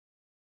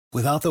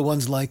Without the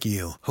ones like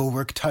you, who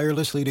work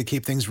tirelessly to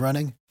keep things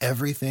running,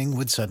 everything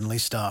would suddenly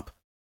stop.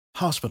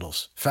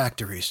 Hospitals,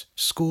 factories,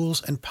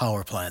 schools, and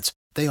power plants,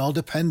 they all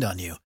depend on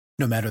you.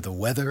 No matter the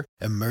weather,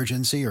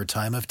 emergency, or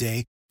time of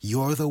day,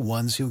 you're the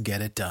ones who get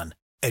it done.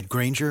 At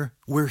Grainger,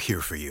 we're here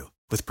for you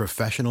with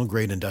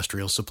professional-grade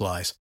industrial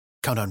supplies.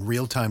 Count on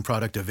real-time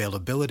product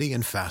availability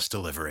and fast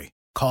delivery.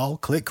 Call,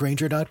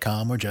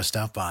 clickgrainger.com, or just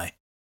stop by.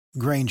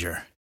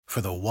 Grainger, for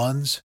the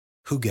ones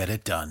who get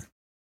it done.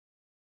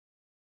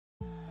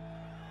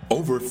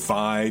 Over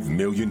 5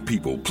 million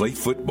people play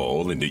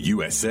football in the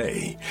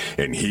USA,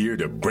 and here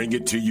to bring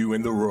it to you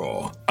in the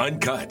raw,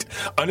 uncut,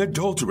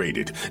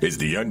 unadulterated is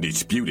the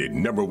undisputed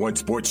 #1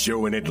 sports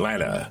show in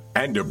Atlanta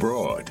and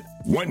abroad.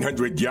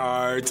 100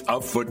 yards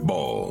of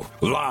football,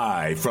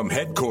 live from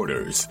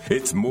headquarters.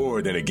 It's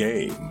more than a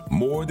game,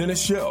 more than a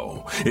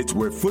show. It's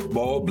where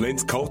football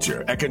blends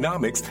culture,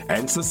 economics,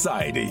 and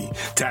society.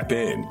 Tap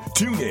in,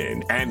 tune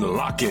in, and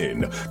lock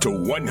in to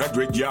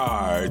 100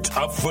 yards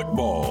of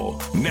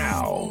football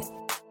now.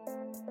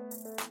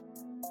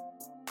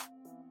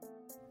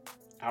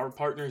 Our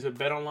partners at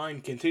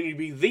BetOnline continue to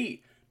be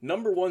the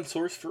 #1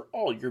 source for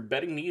all your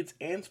betting needs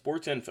and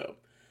sports info.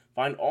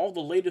 Find all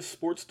the latest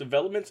sports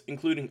developments,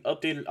 including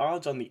updated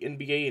odds on the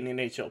NBA and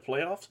NHL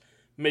playoffs,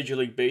 Major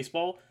League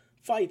Baseball,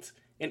 fights,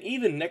 and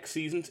even next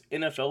season's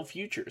NFL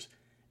futures.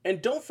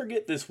 And don't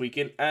forget this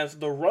weekend as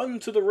the Run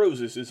to the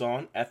Roses is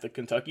on at the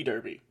Kentucky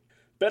Derby.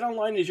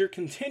 BetOnline is your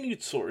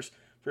continued source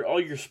for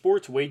all your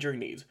sports wagering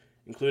needs,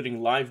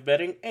 including live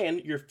betting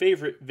and your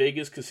favorite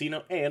Vegas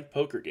casino and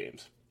poker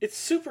games. It's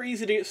super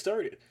easy to get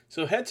started,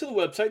 so head to the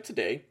website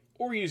today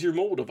or use your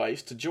mobile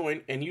device to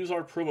join and use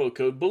our promo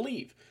code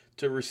BELIEVE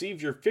to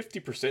receive your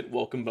 50%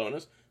 welcome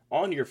bonus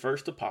on your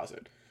first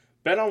deposit.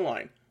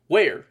 BetOnline,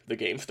 where the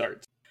game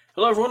starts.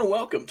 Hello everyone and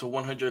welcome to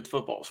 100th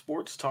Football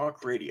Sports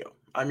Talk Radio.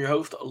 I'm your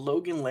host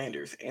Logan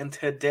Landers, and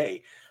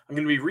today I'm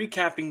going to be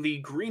recapping the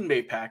Green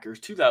Bay Packers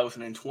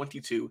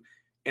 2022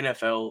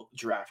 NFL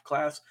Draft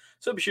Class.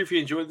 So be sure if you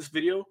enjoyed this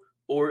video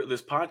or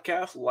this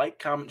podcast, like,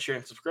 comment, share,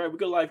 and subscribe. We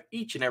go live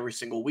each and every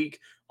single week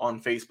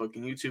on Facebook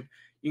and YouTube.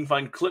 You can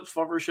find clips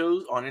of our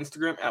shows on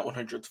Instagram at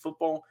 100th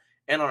Football,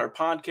 and on our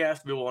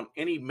podcast, available on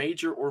any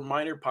major or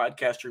minor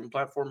podcast streaming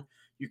platform.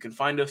 You can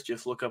find us,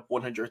 just look up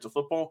 100 of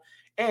Football.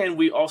 And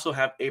we also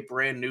have a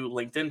brand new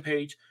LinkedIn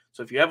page.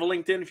 So if you have a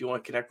LinkedIn, if you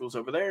want to connect with us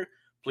over there,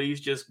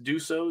 please just do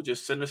so.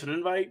 Just send us an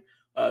invite,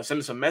 send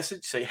us a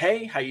message, say,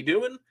 hey, how you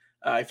doing?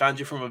 I found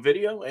you from a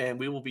video, and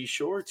we will be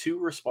sure to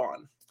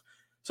respond.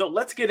 So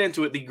let's get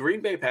into it. The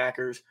Green Bay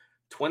Packers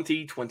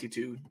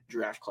 2022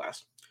 draft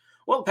class.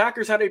 Well, the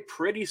Packers had a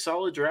pretty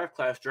solid draft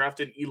class,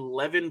 drafted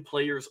 11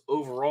 players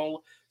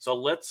overall. So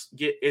let's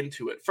get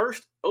into it.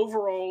 First,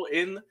 overall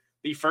in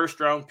the first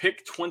round,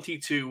 pick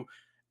 22,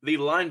 the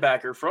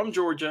linebacker from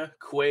Georgia,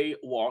 Quay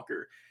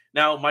Walker.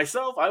 Now,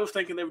 myself, I was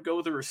thinking they would go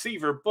with a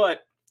receiver,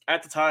 but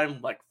at the time,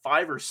 like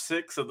 5 or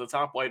 6 of the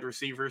top wide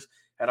receivers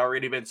had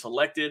already been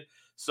selected.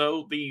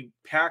 So the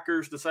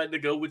Packers decided to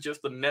go with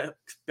just the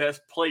next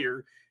best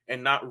player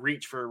and not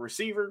reach for a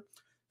receiver.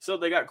 So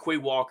they got Quay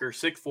Walker,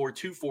 6'4",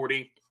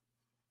 240.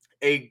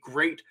 A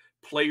great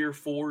player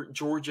for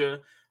Georgia.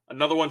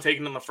 Another one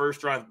taken in the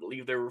first round. I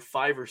believe there were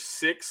 5 or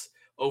 6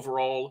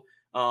 overall.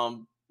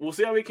 We'll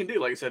see how he can do.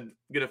 Like I said,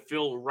 going to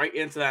fill right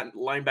into that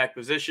linebacker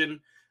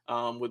position.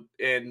 I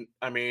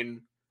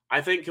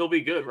think he'll be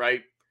good,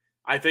 right?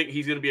 I think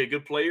he's going to be a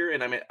good player.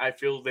 And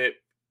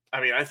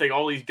I think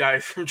all these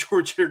guys from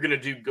Georgia are going to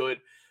do good.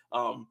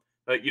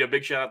 But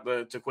big shout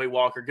out to Quay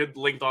Walker. Good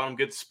length on him,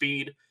 good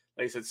speed.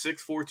 Like I said,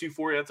 6'4",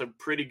 240. That's a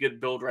pretty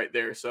good build right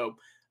there. So,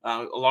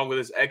 along with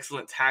his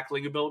excellent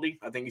tackling ability,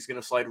 I think he's going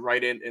to slide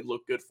right in and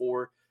look good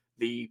for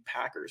the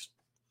Packers.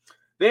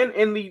 Then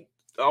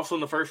also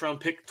in the first round,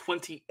 pick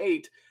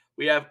 28,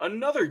 we have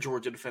another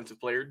Georgia defensive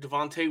player,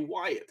 Devontae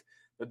Wyatt,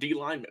 the D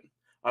lineman.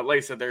 Like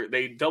I said,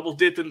 they double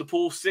dipped in the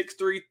pool,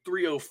 6'3",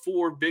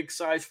 304, big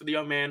size for the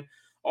young man.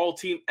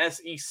 All-team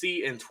SEC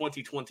in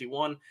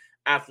 2021.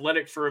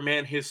 Athletic for a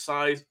man his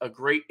size, a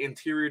great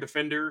interior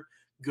defender,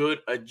 good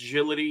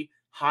agility,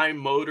 high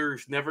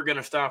motors, never going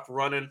to stop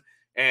running.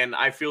 And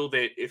I feel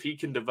that if he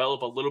can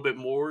develop a little bit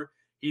more,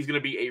 he's going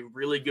to be a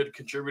really good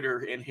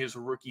contributor in his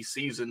rookie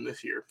season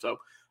this year. So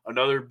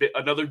another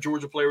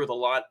Georgia player with a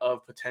lot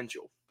of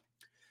potential.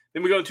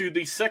 Then we go to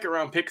the second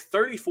round pick,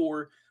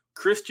 34,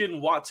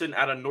 Christian Watson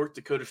out of North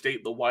Dakota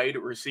State, the wide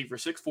receiver,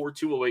 6'4",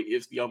 208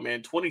 is the young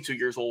man, 22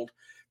 years old.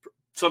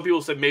 Some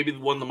people said maybe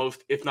one of the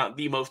most, if not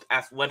the most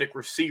athletic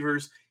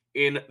receivers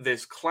in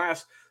this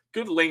class.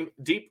 Good length,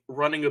 deep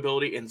running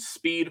ability, and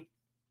speed.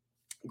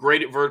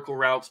 Great at vertical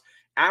routes.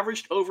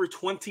 Averaged over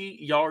 20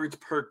 yards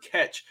per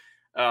catch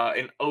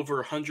and over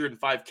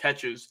 105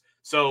 catches.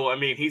 So,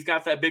 he's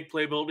got that big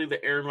playability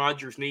that Aaron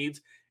Rodgers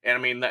needs.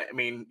 And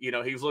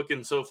he's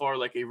looking so far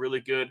like a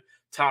really good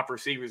top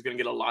receiver. He's going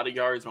to get a lot of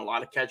yards and a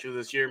lot of catches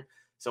this year.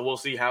 So we'll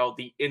see how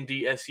the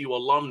NDSU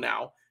alum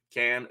now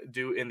can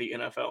do in the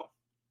NFL.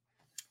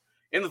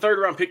 In the third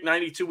round, pick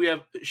 92, we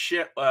have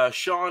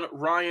Sean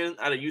Ryan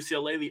out of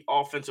UCLA, the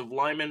offensive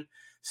lineman,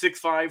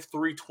 6'5",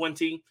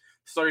 320.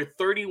 Started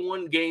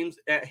 31 games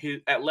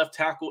at left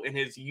tackle in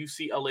his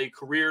UCLA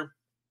career.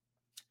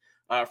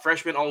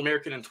 Freshman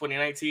All-American in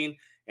 2019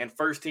 and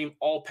first team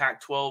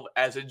All-Pac-12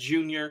 as a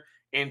junior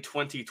in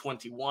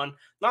 2021.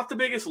 Not the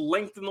biggest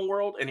length in the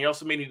world, and he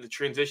also may need to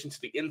transition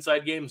to the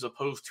inside game as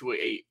opposed to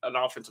an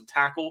offensive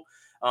tackle.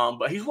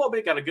 But he's well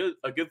big, got a good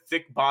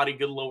thick body,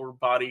 good lower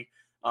body,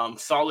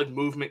 solid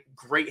movement,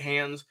 great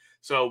hands.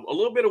 So a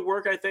little bit of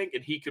work, I think,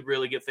 and he could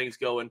really get things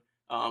going.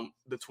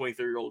 The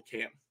 23-year-old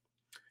can.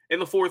 In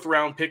the fourth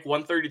round, pick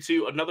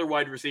 132, another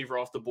wide receiver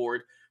off the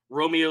board,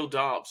 Romeo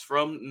Doubs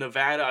from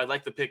Nevada. I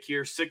like the pick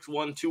here,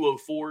 6'1",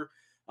 204,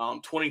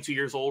 22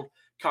 years old.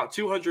 Caught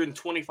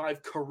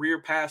 225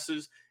 career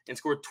passes and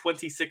scored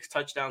 26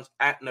 touchdowns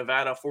at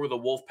Nevada for the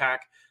Wolfpack.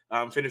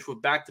 Finished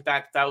with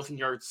back-to-back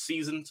 1,000-yard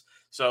seasons.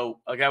 So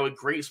a guy with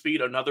great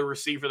speed, another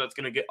receiver that's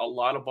going to get a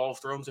lot of balls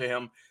thrown to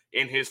him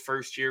in his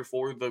first year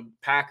for the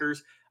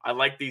Packers. I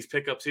like these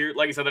pickups here.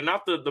 Like I said, they're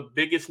not the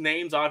biggest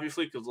names,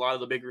 obviously, because a lot of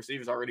the big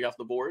receivers are already off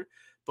the board.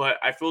 But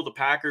I feel the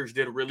Packers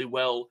did really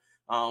well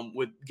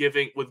with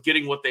getting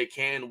what they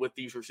can with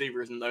these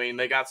receivers. And I mean,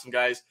 they got some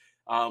guys.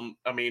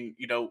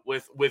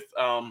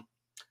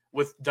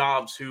 With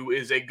Doubs, who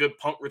is a good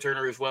punt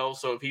returner as well.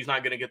 So if he's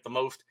not going to get the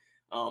most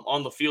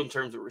on the field in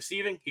terms of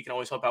receiving, he can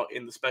always help out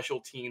in the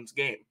special teams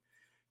game.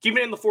 Keeping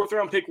it in the fourth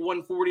round, pick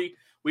 140,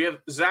 we have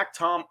Zach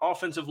Tom,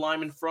 offensive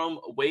lineman from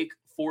Wake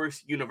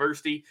Forest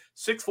University,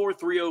 6'4",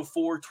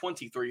 304,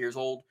 23 years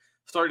old.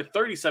 Started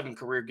 37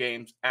 career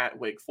games at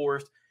Wake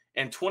Forest,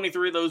 and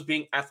 23 of those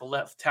being at the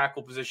left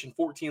tackle position,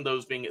 14 of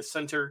those being at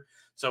center.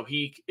 So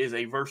he is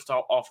a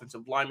versatile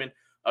offensive lineman,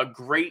 a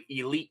great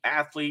elite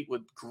athlete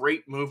with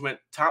great movement,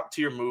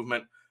 top-tier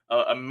movement,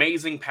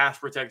 amazing pass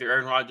protector.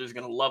 Aaron Rodgers is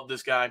going to love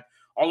this guy.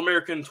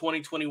 All-American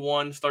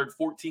 2021, started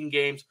 14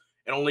 games,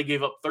 and only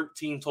gave up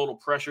 13 total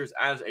pressures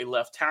as a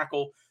left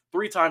tackle.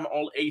 3-time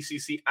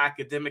All-ACC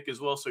academic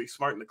as well, so he's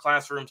smart in the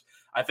classrooms.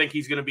 I think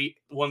he's going to be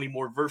one of the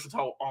more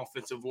versatile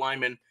offensive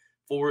linemen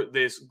for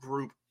this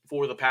group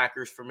for the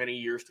Packers for many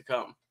years to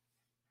come.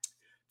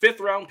 Fifth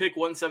round, pick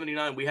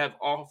 179, we have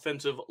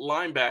outside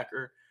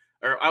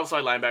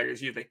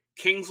linebacker,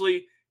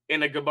 Kingsley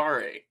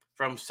Enagbare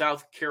from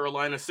South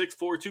Carolina, 6'4",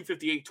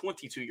 258,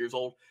 22 years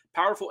old.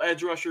 Powerful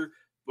edge rusher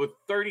with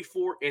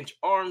 34-inch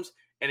arms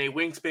and a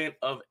wingspan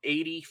of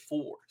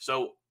 84.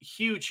 So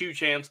huge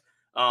hands.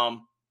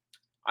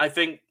 I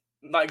think,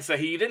 like I said,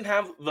 he didn't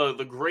have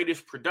the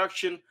greatest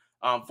production.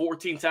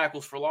 14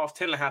 tackles for loss,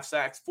 10.5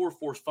 sacks, 4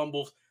 forced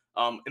fumbles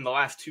in the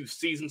last 2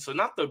 seasons. So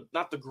not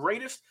the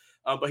greatest,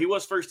 but he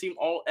was first team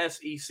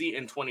All-SEC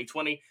in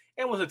 2020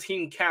 and was a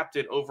team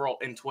captain overall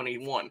in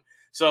 21.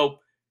 So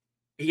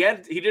he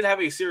did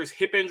have a serious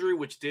hip injury,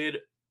 which did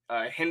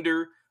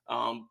hinder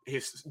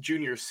his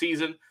junior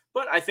season.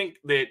 But I think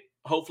that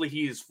hopefully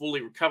he is fully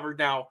recovered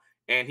now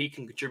and he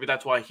can contribute.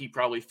 That's why he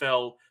probably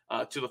fell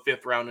to the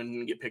 5th round and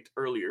didn't get picked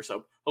earlier.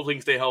 So hopefully he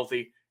can stay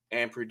healthy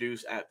and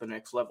produce at the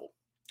next level.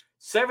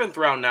 7th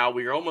round now,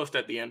 we are almost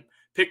at the end.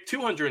 Pick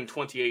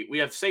 228, we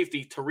have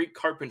safety Tariq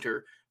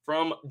Carpenter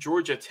from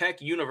Georgia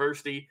Tech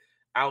University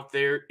out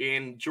there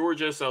in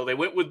Georgia. So they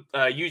went with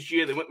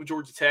UGA, they went with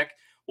Georgia Tech.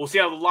 We'll see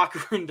how the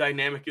locker room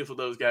dynamic is with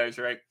those guys,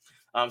 right?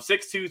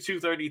 6'2",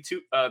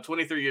 232,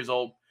 23 years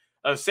old.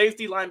 A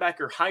safety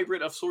linebacker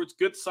hybrid of sorts,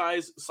 good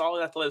size,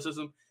 solid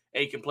athleticism, and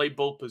he can play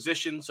both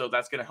positions, so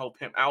that's going to help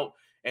him out.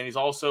 And he's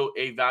also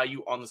a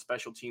value on the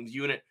special teams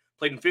unit.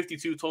 Played in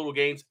 52 total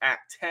games at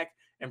Tech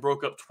and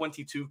broke up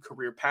 22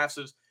 career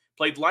passes.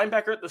 Played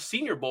linebacker at the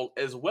Senior Bowl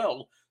as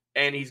well.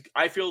 And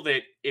I feel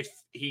that if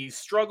he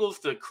struggles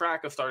to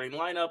crack a starting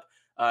lineup,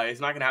 he's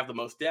not going to have the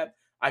most depth.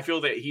 I feel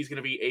that he's going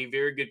to be a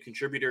very good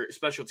contributor,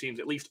 special teams,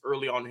 at least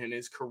early on in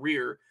his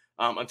career,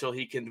 until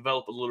he can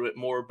develop a little bit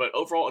more. But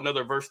overall,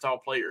 another versatile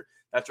player.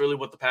 That's really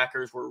what the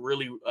Packers were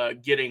really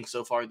getting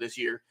so far this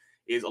year,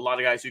 is a lot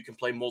of guys who can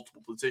play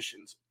multiple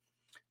positions.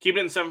 Keeping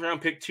it in the 7th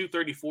round, pick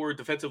 234,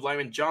 defensive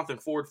lineman Jonathan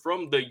Ford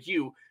from the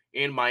U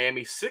in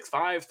Miami, 6'5",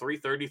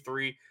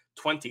 333,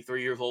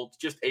 23 years old.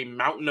 Just a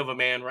mountain of a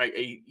man, right?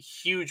 A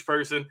huge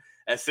person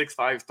at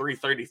 6'5",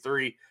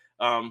 333.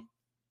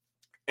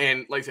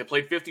 And like I said,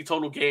 played 50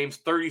 total games,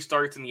 30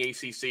 starts in the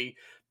ACC,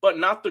 but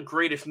not the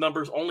greatest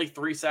numbers, only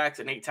 3 sacks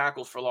and 8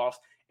 tackles for loss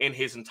in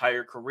his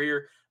entire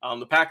career.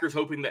 The Packers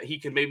hoping that he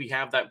can maybe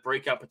have that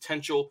breakout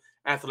potential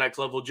at the next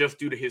level just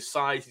due to his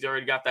size. He's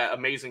already got that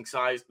amazing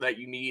size that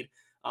you need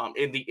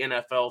in the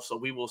NFL, so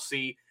we will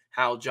see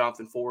how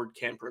Jonathan Ford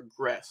can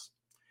progress.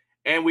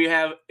 And we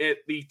have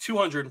the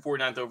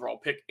 249th overall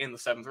pick in the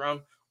 7th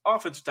round,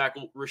 offensive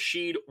tackle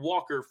Rasheed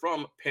Walker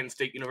from Penn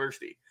State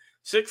University.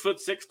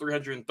 6'6",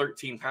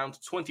 313 pounds,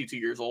 22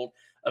 years old.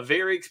 A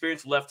very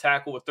experienced left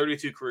tackle with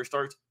 32 career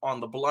starts on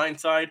the blind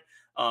side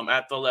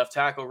at the left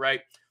tackle, right?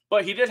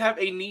 But he did have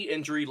a knee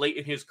injury late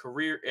in his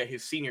career at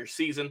his senior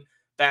season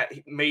that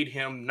made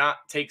him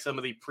not take some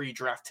of the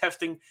pre-draft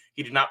testing.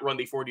 He did not run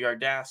the 40-yard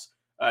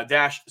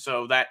dash,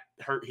 so that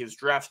hurt his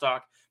draft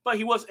stock. But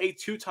he was a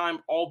 2-time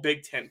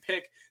All-Big Ten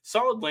pick,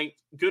 solid length,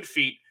 good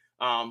feet,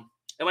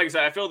 And like I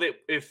said, I feel that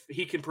if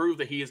he can prove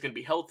that he is going to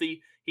be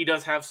healthy, he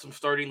does have some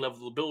starting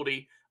level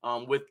ability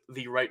with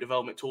the right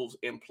development tools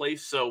in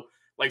place. So,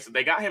 like I said,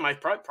 they got him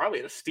probably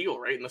at a steal,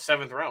 right, in the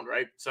 7th round,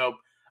 right? So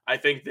I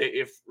think that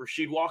if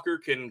Rasheed Walker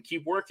can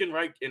keep working,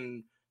 right,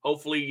 and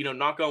hopefully,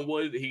 knock on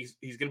wood, he's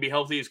going to be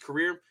healthy his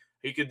career,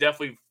 he could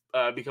definitely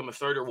become a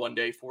starter one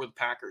day for the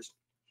Packers.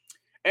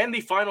 And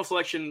the final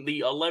selection,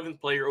 the 11th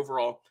player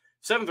overall,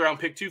 7th round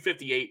pick,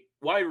 258,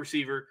 wide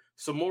receiver,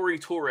 Samori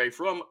Toure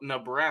from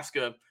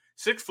Nebraska,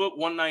 6 foot,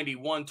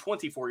 191,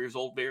 24 years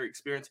old, very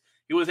experienced.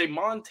 He was a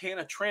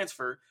Montana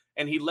transfer,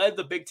 and he led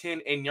the Big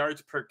Ten in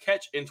yards per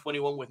catch in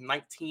 21 with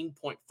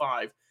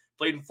 19.5.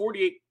 Played in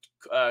 48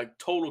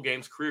 total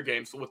games, career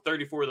games, with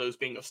 34 of those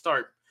being a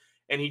start.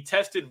 And he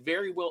tested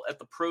very well at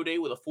the pro day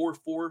with a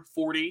 4.4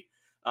 40.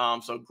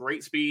 So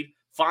great speed.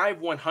 5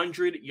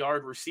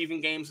 100-yard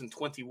receiving games in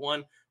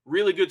 21.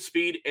 Really good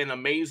speed and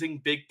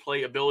amazing big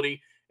play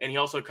ability. And he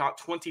also caught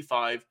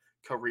 25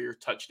 career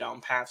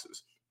touchdown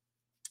passes.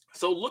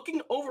 So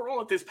looking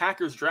overall at this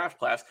Packers draft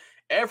class,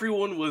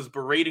 everyone was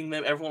berating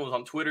them. Everyone was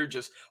on Twitter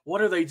just,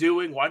 what are they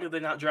doing? Why did they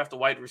not draft a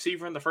wide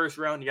receiver in the 1st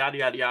round? Yada,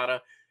 yada,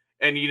 yada.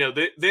 And,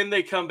 then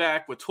they come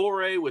back with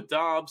Toure, with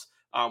Dobbs,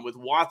 with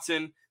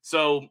Watson.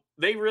 So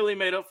they really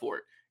made up for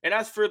it. And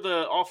as for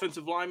the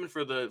offensive linemen,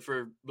 for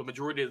the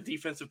majority of the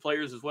defensive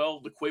players as well,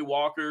 the Quay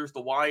Walkers,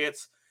 the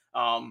Wyatts,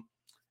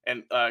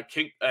 and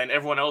King and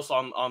everyone else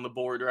on the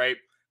board, right?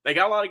 They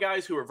got a lot of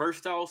guys who are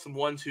versatile, some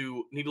ones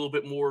who need a little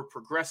bit more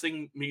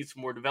progressing, need some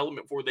more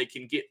development before they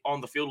can get on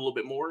the field a little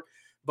bit more.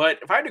 But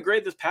if I had to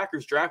grade this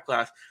Packers draft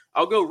class,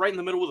 I'll go right in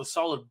the middle with a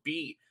solid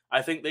B.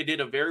 I think they did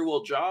a very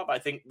well job. I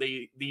think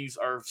these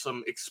are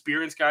some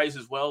experienced guys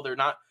as well. They're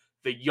not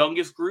the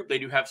youngest group. They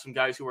do have some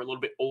guys who are a little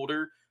bit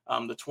older,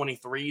 the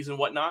 23s and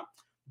whatnot.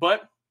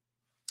 But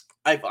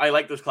I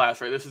like this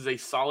class, right? This is a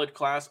solid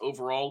class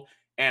overall.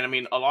 And, I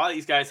mean, a lot of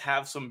these guys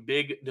have some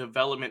big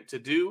development to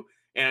do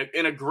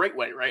in a great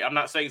way, right? I'm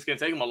not saying it's going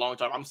to take them a long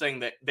time. I'm saying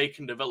that they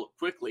can develop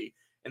quickly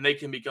and they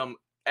can become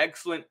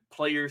excellent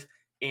players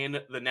in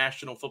the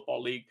National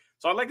Football League.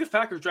 So I like this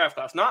Packers draft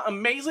class. Not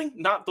amazing,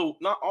 not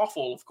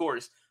awful, of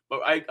course, but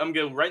I'm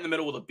going right in the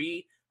middle with a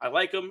B. I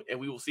like them, and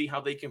we will see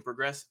how they can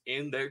progress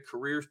in their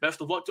careers.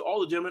 Best of luck to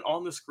all the gentlemen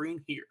on the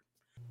screen here.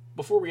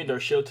 Before we end our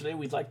show today,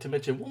 we'd like to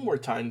mention one more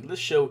time, this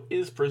show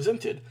is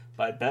presented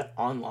by Bet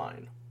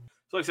Online.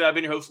 So like I said, I've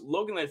been your host,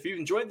 Logan. If you've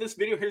enjoyed this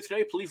video here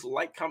today, please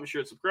like, comment,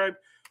 share, and subscribe.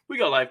 We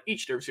go live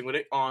each and every single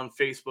day on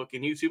Facebook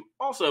and YouTube.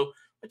 Also,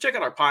 check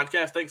out our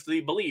podcast thanks to the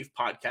Believe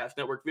Podcast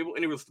Network. People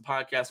anywhere listen to the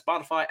podcast,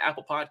 Spotify,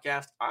 Apple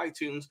Podcasts,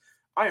 iTunes,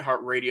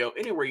 iHeartRadio,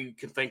 anywhere you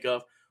can think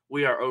of.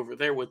 We are over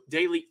there with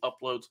daily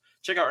uploads.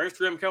 Check out our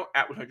Instagram account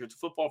at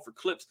 100football for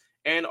clips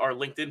and our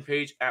LinkedIn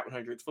page at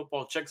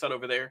 100football. Check us out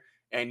over there,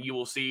 and you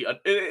will see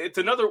it's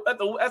another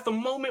at the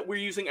moment we're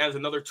using as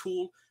another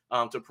tool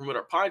to promote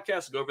our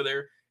podcast. Go over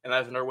there, and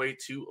that's another way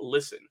to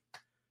listen.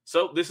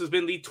 So this has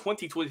been the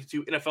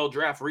 2022 NFL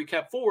Draft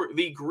recap for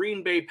the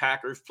Green Bay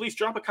Packers. Please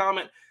drop a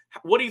comment.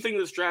 What do you think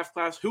of this draft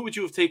class? Who would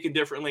you have taken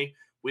differently?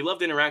 We love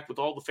to interact with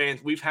all the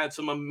fans. We've had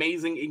some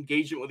amazing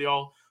engagement with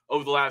y'all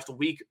over the last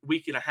week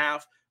and a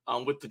half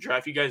with the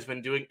draft. You guys have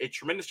been doing a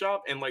tremendous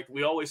job. And like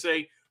we always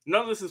say,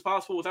 none of this is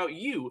possible without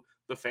you,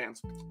 the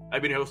fans.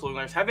 I've been your host, Logan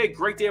Lyons. Have a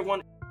great day,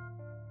 everyone.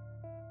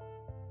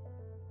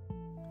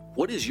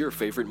 What is your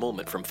favorite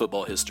moment from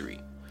football history?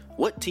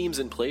 What teams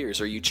and players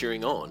are you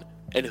cheering on?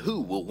 And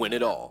who will win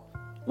it all?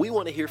 We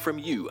want to hear from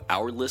you,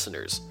 our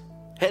listeners.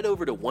 Head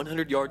over to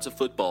 100 Yards of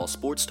Football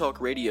Sports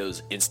Talk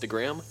Radio's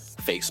Instagram,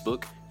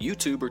 Facebook,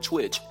 YouTube, or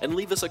Twitch and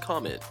leave us a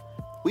comment.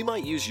 We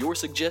might use your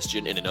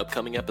suggestion in an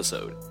upcoming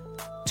episode.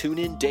 Tune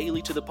in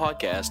daily to the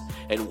podcast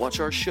and watch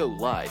our show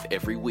live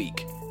every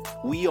week.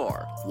 We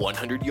are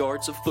 100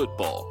 Yards of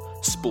Football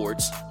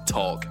Sports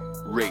Talk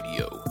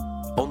Radio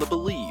on the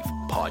Believe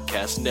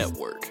Podcast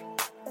Network.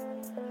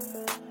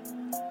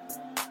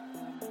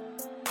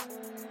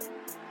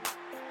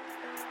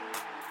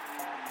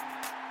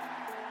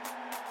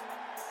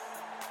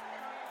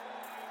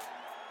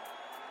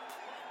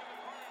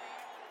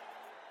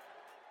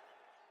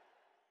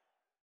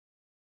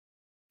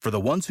 For the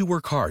ones who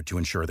work hard to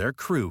ensure their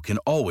crew can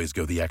always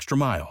go the extra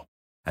mile,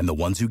 and the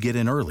ones who get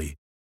in early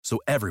so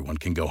everyone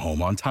can go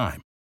home on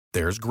time,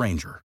 there's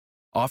Grainger,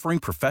 offering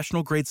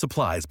professional-grade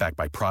supplies backed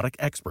by product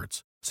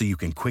experts so you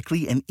can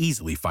quickly and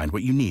easily find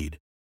what you need.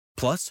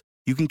 Plus,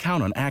 you can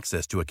count on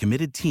access to a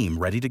committed team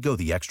ready to go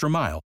the extra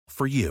mile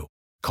for you.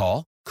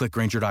 Call, click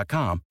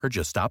Grainger.com, or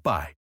just stop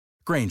by.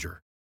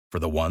 Grainger, for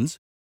the ones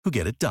who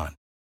get it done.